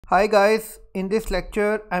Hi guys, in this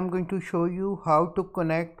lecture I'm going to show you how to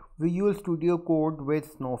connect Visual Studio Code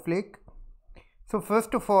with Snowflake. So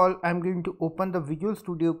first of all, I'm going to open the Visual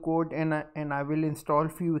Studio Code and I will install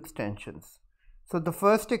few extensions. So the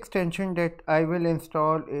first extension that I will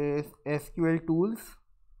install is SQLTools.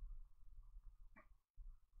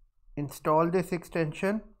 Install this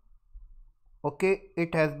extension. Okay,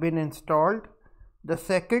 it has been installed. The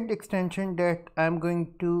second extension that I'm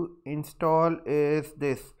going to install is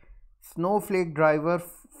this Snowflake driver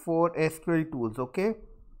for SQLTools. Okay,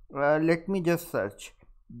 let me just search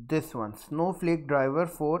this one, Snowflake driver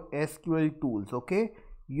for SQLTools. Okay,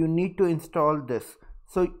 you need to install this.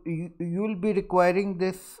 So you'll be requiring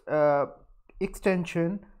this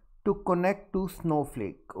extension to connect to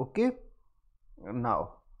Snowflake. Okay,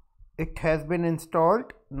 now it has been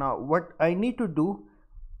installed. Now what I need to do,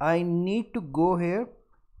 I need to go here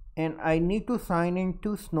and I need to sign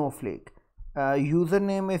into Snowflake.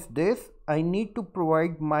 Username is this. I need to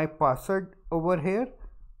provide my password over here.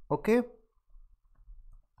 Okay,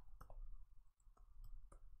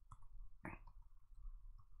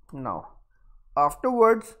 now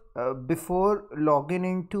afterwards, before logging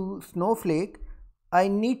into Snowflake, I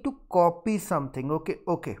need to copy something.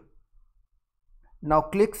 Okay, now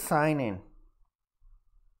click sign in.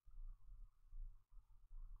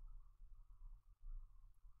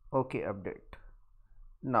 Okay, update.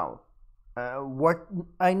 Now what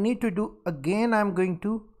I need to do again, I'm going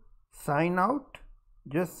to sign out,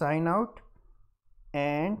 just sign out,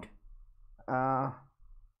 and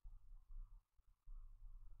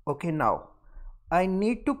okay, now I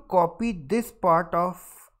need to copy this part of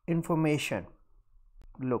information.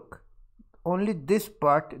 Look, only this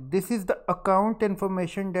part. This is the account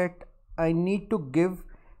information that I need to give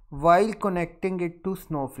while connecting it to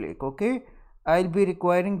Snowflake. Okay, I'll be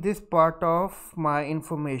requiring this part of my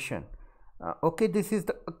information. Okay, this is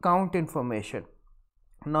the account information.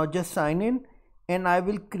 Now just sign in and I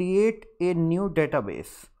will create a new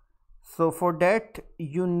database. So for that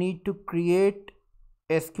you need to create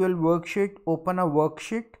SQL worksheet, open a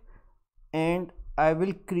worksheet, and I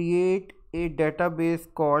will create a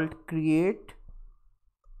database called create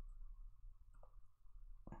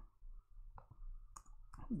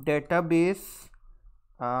database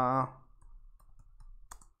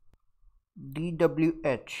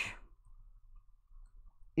DWH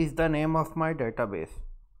is the name of my database.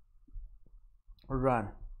 Run.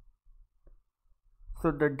 So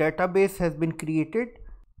the database has been created.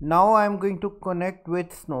 Now I am going to connect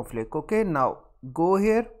with Snowflake. Okay, now go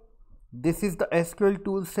here. This is the SQL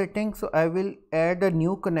tool setting. So I will add a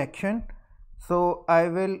new connection. So I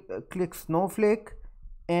will click Snowflake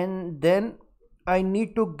and then I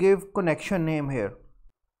need to give connection name here.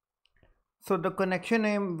 So the connection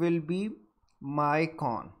name will be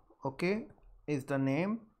mycon. Okay, is the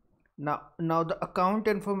name. Now the account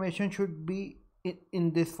information should be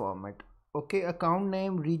in this format. Okay, account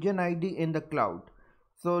name, region ID in the cloud.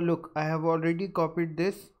 So look, I have already copied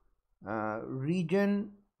this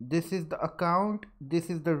region. This is the account, this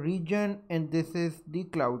is the region, and this is the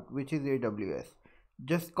cloud, which is AWS.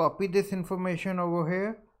 Just copy this information over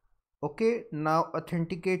here. Okay, now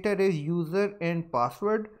authenticator is user and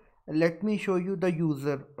password. Let me show you the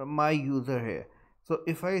user, my user here. So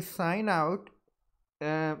if I sign out,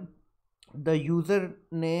 the user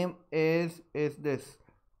name is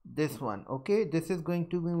this one. Okay, this is going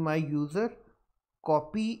to be my user.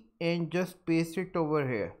 Copy and just paste it over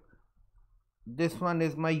here. This one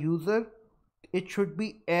is my user. It should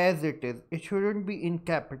be as it is, it shouldn't be in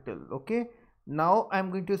capital. Okay, now I'm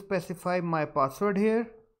going to specify my password here.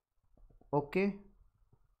 Okay,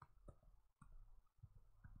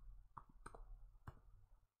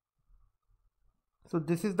 so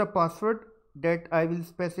this is the password that I will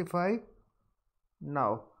specify.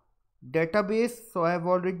 Now database, so I have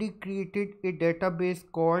already created a database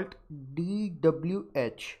called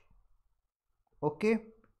DWH. Okay,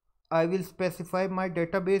 I will specify my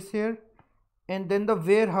database here, and then the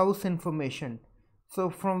warehouse information.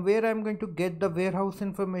 So from where I'm going to get the warehouse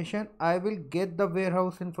information, I will get the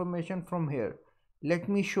warehouse information from here. Let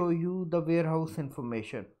me show you the warehouse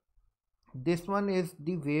information. This one is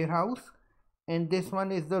the warehouse and this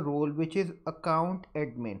one is the role, which is account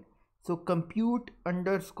admin. So compute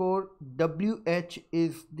underscore WH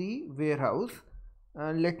is the warehouse.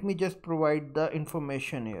 Let me just provide the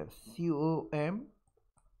information here. com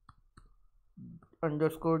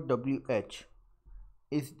underscore WH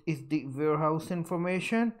is the warehouse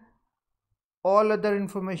information. All other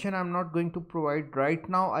information I'm not going to provide right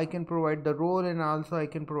now. I can provide the role and also I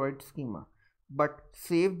can provide schema. But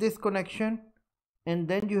save this connection and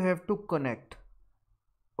then you have to connect.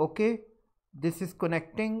 Okay, this is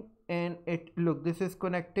connecting, and this is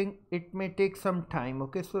connecting. It may take some time,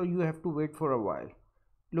 okay, so you have to wait for a while.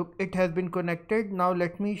 Look, it has been connected. Now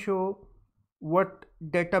let me show what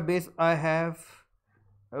database I have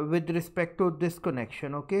with respect to this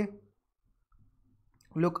connection. Okay,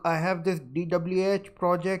 look, I have this DWH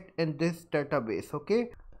project and this database.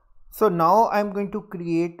 Okay, so now I'm going to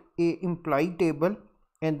create a employee table,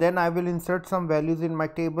 and then I will insert some values in my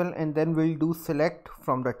table, and then we'll do select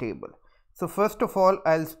from the table. So first of all,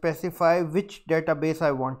 I'll specify which database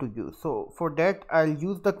I want to use. So for that, I'll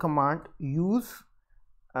use the command use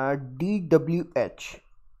DWH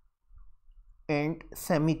and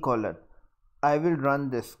semicolon. I will run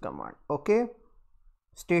this command. Okay,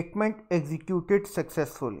 statement executed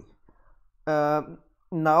successfully.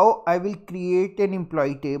 Now I will create an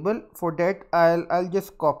employee table. For that, I'll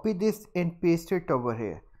just copy this and paste it over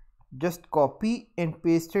here. Just copy and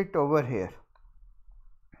paste it over here.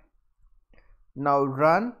 Now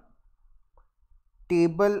run.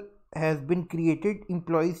 Table has been created.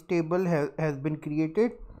 Employees table has been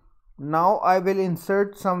created. Now I will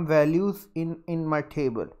insert some values in my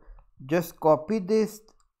table. Just copy this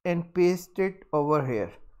and paste it over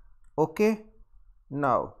here. Okay,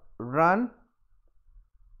 now run.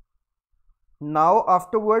 Now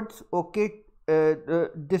afterwards, okay,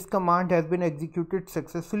 this command has been executed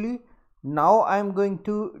successfully. Now I'm going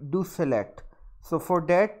to do select. So for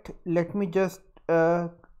that, let me just do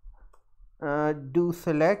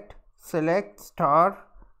select star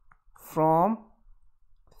from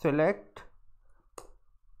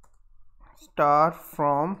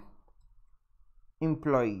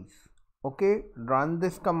employees. Okay, run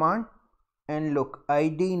this command, and look,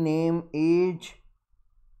 ID, name, age,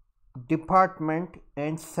 department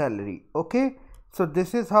and salary. Okay, so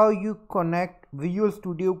this is how you connect Visual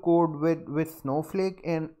Studio Code with Snowflake,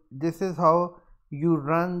 and this is how you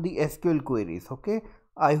run the SQL queries. Okay,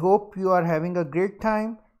 I hope you are having a great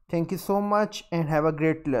time. Thank you so much and have a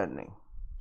great learning.